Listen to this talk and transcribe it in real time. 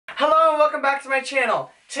welcome back to my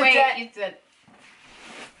channel. Wait, you did.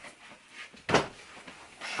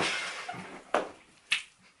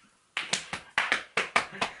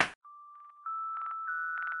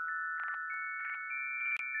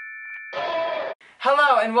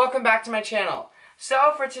 Hello and welcome back to my channel.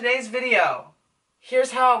 So for today's video,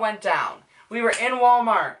 here's how it went down. We were in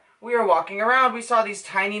Walmart. We were walking around. We saw these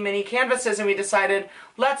tiny mini canvases and we decided,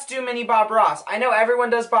 let's do mini Bob Ross. I know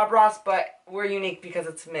everyone does Bob Ross, but we're unique because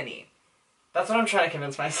it's mini. That's what I'm trying to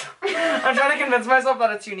convince myself. I'm trying to convince myself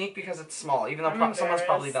that it's unique because it's small, even though someone's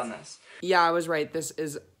probably done this. Yeah, I was right. This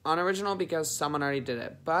is unoriginal because someone already did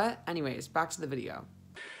it. But anyways, back to the video.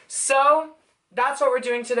 So that's what we're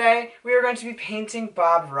doing today. We are going to be painting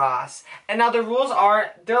Bob Ross. And now the rules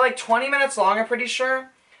are, they're like 20 minutes long, I'm pretty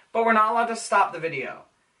sure. But we're not allowed to stop the video.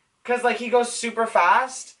 Because, like, he goes super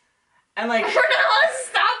fast. And, like... We're not allowed to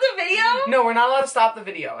stop the video? No, we're not allowed to stop the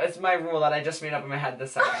video. It's my rule that I just made up in my head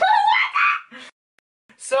this second.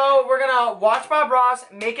 So, we're gonna watch Bob Ross,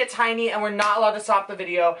 make it tiny, and we're not allowed to stop the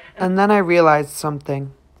video. And then I realized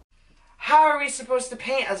something. How are we supposed to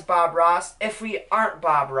paint as Bob Ross if we aren't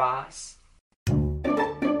Bob Ross?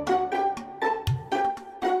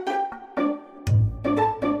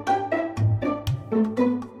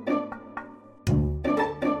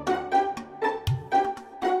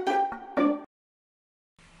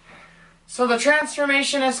 So the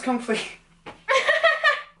transformation is complete.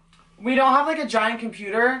 We don't have like a giant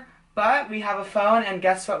computer, but we have a phone, and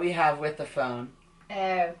guess what we have with the phone?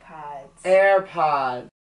 AirPods. AirPods.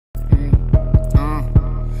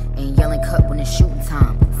 Ain't yelling cut when it's shooting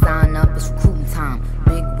time. Sign up, it's recruiting time.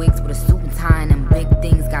 Big wigs with a suit and tie, and them big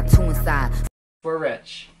things got two inside. We're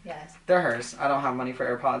rich. Yes. They're hers. I don't have money for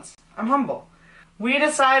AirPods. I'm humble. We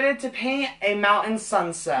decided to paint a mountain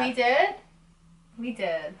sunset. We did? We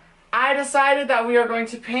did. I decided that we are going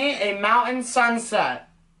to paint a mountain sunset.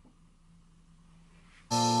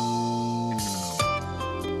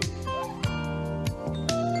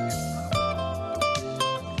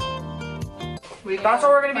 That's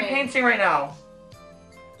what we're going to be painting right now.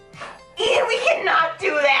 Ian, we cannot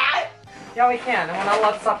do that! Yeah, we can, and we're not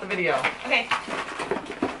allowed to stop the video. Okay.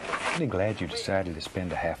 I'm really glad you decided to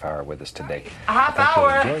spend a half hour with us today. A half I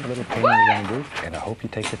hour? hope you enjoyed the little painting we're going to do, and I hope you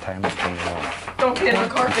take the time to paint along. Don't get in the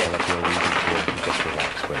carpet. Let your reading just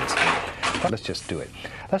relax with us. Let's just do it.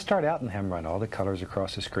 Let's start out and have them run all the colors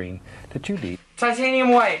across the screen that you need.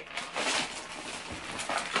 Titanium white.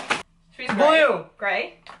 Blue.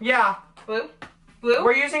 Gray. Yeah. Blue. Blue.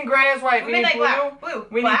 We're using gray as white. We need blue. Black. Blue.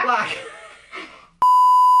 We need black.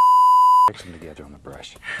 Mix them together on the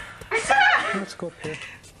brush. Let's go up here.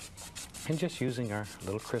 And just using our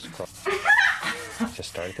little crisscross. Just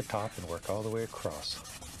start at the top and work all the way across.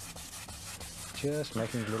 Just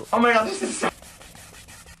making little... Oh my god, this is so...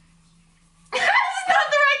 This is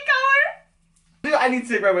not the right color! I need to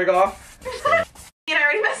take my wig off. Ian, I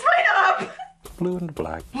already messed mine up! Blue and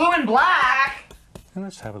black. Blue and black? And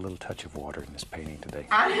let's have a little touch of water in this painting today.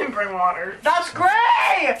 I didn't bring water. That's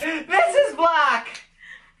gray! This is black!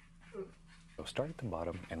 So start at the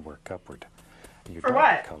bottom and work upward. Your For dark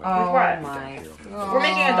what? color Oh will be my down here on the God. We're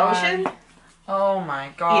making an ocean? Oh my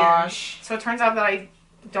gosh. Ian. So it turns out that I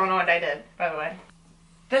don't know what I did, by the way.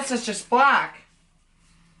 This is just black.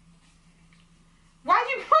 Why'd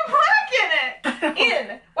you put black in it?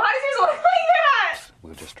 Ian, why does yours look like that?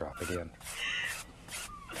 We'll just drop it in.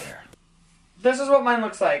 There. This is what mine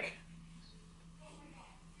looks like.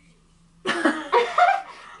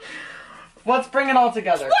 Let's bring it all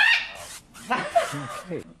together.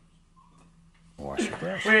 Okay. Wash your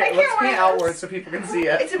brush. Wait, let's paint outward so people can see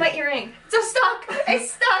it. It's in my earring. It's stuck.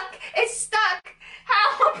 It's stuck. It's stuck.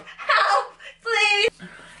 Help! Help! Please!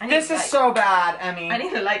 This is so bad, Emmy. I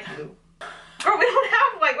need a light blue. Girl, we don't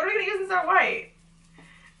have white. What are we going to use instead of white?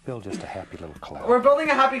 Build just a happy little cloud. We're building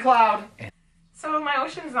a happy cloud. So my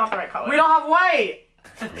ocean's not the right color. We don't have white.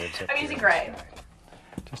 Lids up I'm to using the gray. side.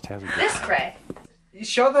 Just have a good This time. gray.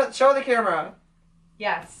 Show the camera.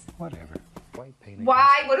 Yes. Whatever. White painting.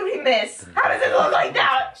 Why? What did we miss? How does it look like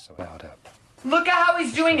that? So out up. Look at how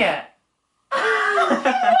he's doing it.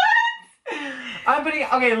 I'm putting.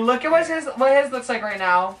 Okay, look at what his looks like right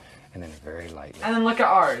now, And then very lightly. and then look at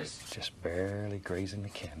ours. Just barely grazing the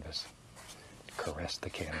canvas. Caress the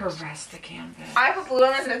canvas. Caress the canvas. I put blue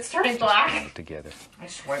on this and it's turning Just black. hold it together. I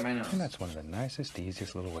just wipe my nose. And that's one of the nicest,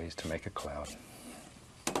 easiest little ways to make a cloud.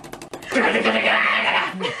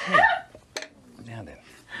 Now then,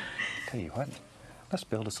 tell you what, let's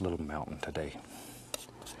build us a little mountain today.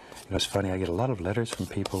 You know, it's funny, I get a lot of letters from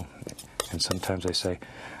people, and sometimes they say,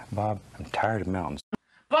 Bob, I'm tired of mountains.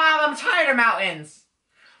 Bob, I'm tired of mountains.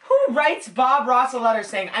 Who writes Bob Ross a letter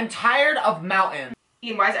saying, I'm tired of mountains?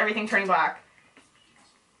 Ian, why is everything turning black?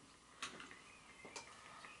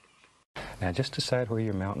 Now just decide where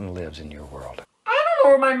your mountain lives in your world. I don't know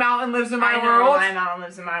where my mountain lives in my I know world. my mountain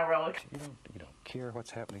lives in my world. You don't care what's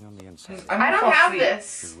happening on the inside. I'm I gonna don't fall have asleep.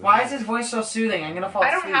 this. Why is his voice so soothing? I'm gonna fall I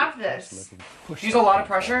asleep. don't have this. Push Use that a lot of paint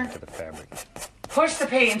pressure? into the fabric. Push the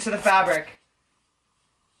paint into the fabric.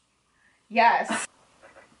 Yes.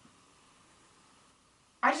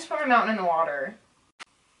 I just put my mountain in the water.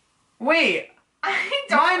 Wait, I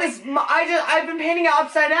don't. mine is. I've been painting it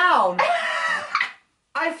upside down.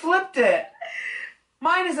 I flipped it.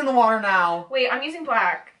 Mine is in the water now. Wait, I'm using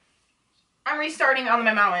black. I'm restarting on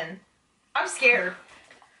my mountain. I'm scared.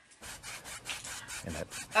 And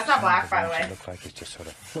That's not black, by the way. It looks like it's just sort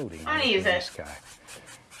of floating I'm gonna in use the it. sky.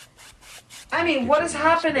 I mean, what is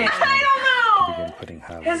happening? I don't know. Begin putting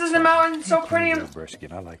highlights His is the on. mountain so Clean pretty. your brush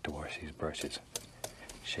again. I like to wash these brushes.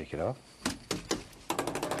 Shake it off.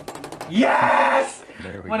 Yes!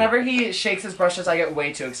 There we Whenever go. he shakes his brushes, I get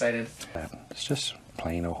way too excited. It's just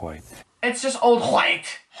plain old white. It's just old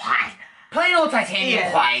white. What? Plain old titanium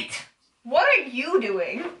Yeah. white. What are you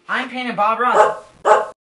doing? I'm painting Bob Ross.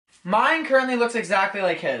 Mine currently looks exactly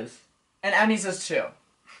like his. And Emmy's is too.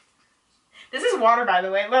 This is water, by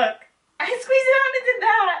the way. Look. I squeezed it out and did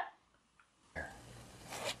that.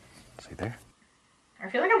 See there? I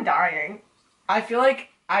feel like I'm dying. I feel like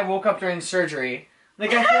I woke up during surgery.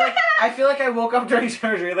 Like I feel like I woke up during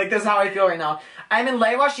surgery. Like this is how I feel right now. I'm in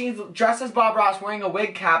Laywa jeans, dressed as Bob Ross, wearing a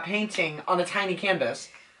wig cap, painting on a tiny canvas.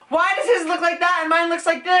 Why does his look like that and mine looks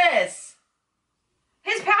like this?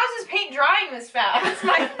 His pals is paint drying this fast.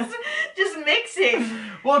 Mine's just mixing.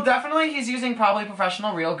 Well, definitely he's using probably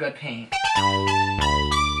professional, real good paint.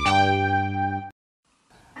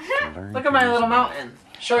 Look at my little mountain.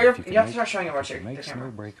 Show your. You have to start showing it more to If it the makes no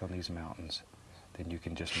camera. break on these mountains, then you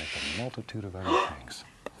can just make a multitude of other things.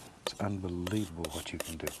 It's unbelievable what you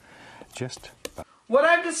can do. Just by What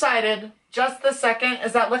I've decided, just this second,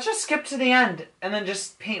 is that let's just skip to the end and then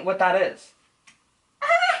just paint what that is.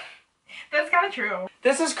 That's kind of true.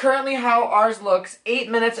 This is currently how ours looks 8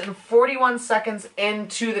 minutes and 41 seconds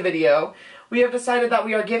into the video. We have decided that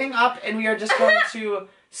we are giving up and we are just going to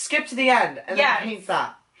skip to the end and Yes. then paint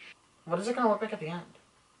that. What is it going to look like at the end?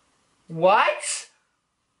 What?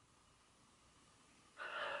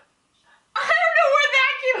 I don't know where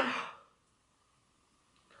that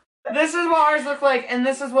came. This is what ours look like and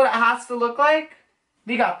this is what it has to look like.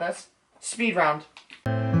 We got this. Speed round.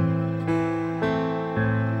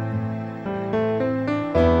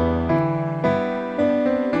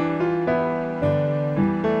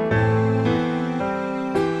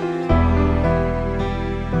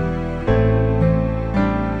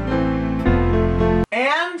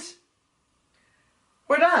 And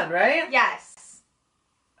we're done, right? Yes.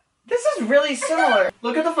 This is really similar.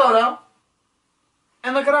 Look at the photo.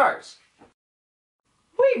 And look at ours.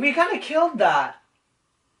 Wait, we kind of killed that.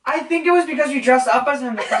 I think it was because we dressed up as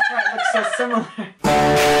him, but that's why it looks so similar.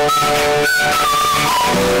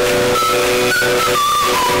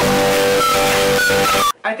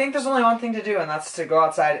 I think there's only one thing to do, and that's to go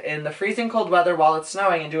outside in the freezing cold weather while it's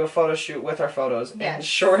snowing and do a photo shoot with our photos in Yes.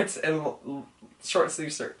 shorts and short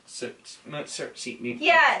sleeve seat.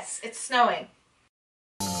 Yes, it's snowing.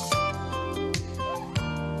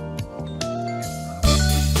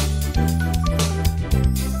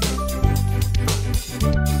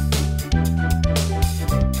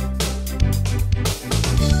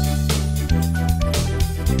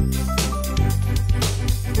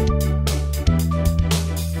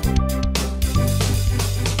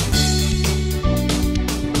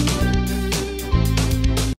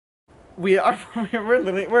 We're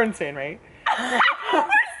insane, right? We're standing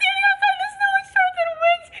outside in the snow with shorts and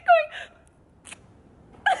wigs going.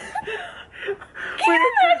 Can you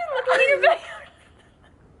imagine looking in your backyard?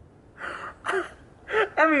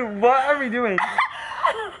 I mean, what are we doing?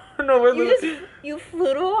 No, we're You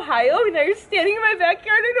flew to Ohio and now you're standing in my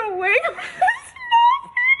backyard in a wig.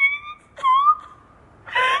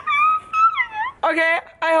 Okay,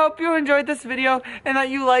 I hope you enjoyed this video and that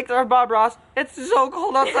you liked our Bob Ross. It's so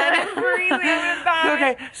cold outside. I'm freezing, I'm gonna die.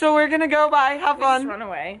 Okay, so we're gonna go. Bye. Have fun. Just run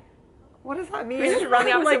away. What does that mean? We just run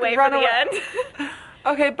the opposite Like, way run for the away. end.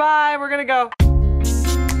 Okay, bye. We're gonna go.